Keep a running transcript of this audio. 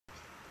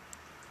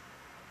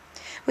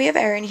We have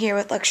Erin here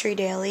with Luxury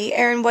Daily.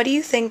 Erin, what do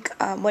you think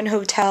when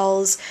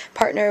hotels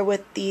partner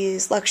with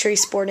these luxury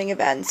sporting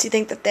events? Do you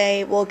think that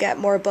they will get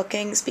more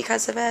bookings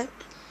because of it?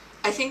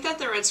 I think that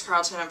the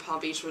Ritz-Carlton in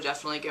Palm Beach will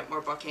definitely get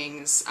more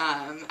bookings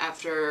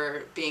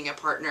after being a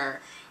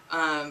partner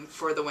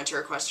for the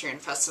Winter Equestrian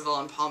Festival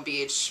in Palm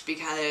Beach,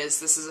 because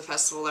this is a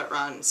festival that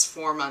runs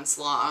 4 months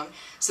long,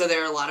 so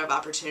there are a lot of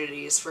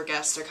opportunities for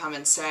guests to come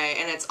and stay,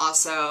 and it's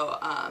also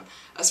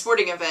a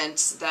sporting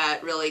event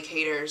that really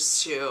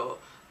caters to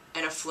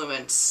an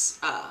affluent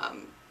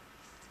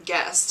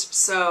guest.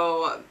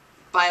 So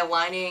by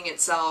aligning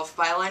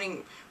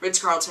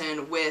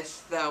Ritz-Carlton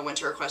with the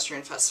Winter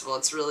Equestrian Festival,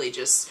 it's really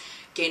just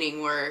gaining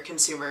more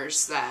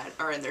consumers that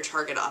are in their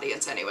target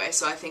audience anyway.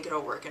 So I think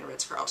it'll work in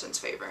Ritz-Carlton's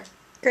favor.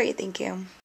 Great, thank you.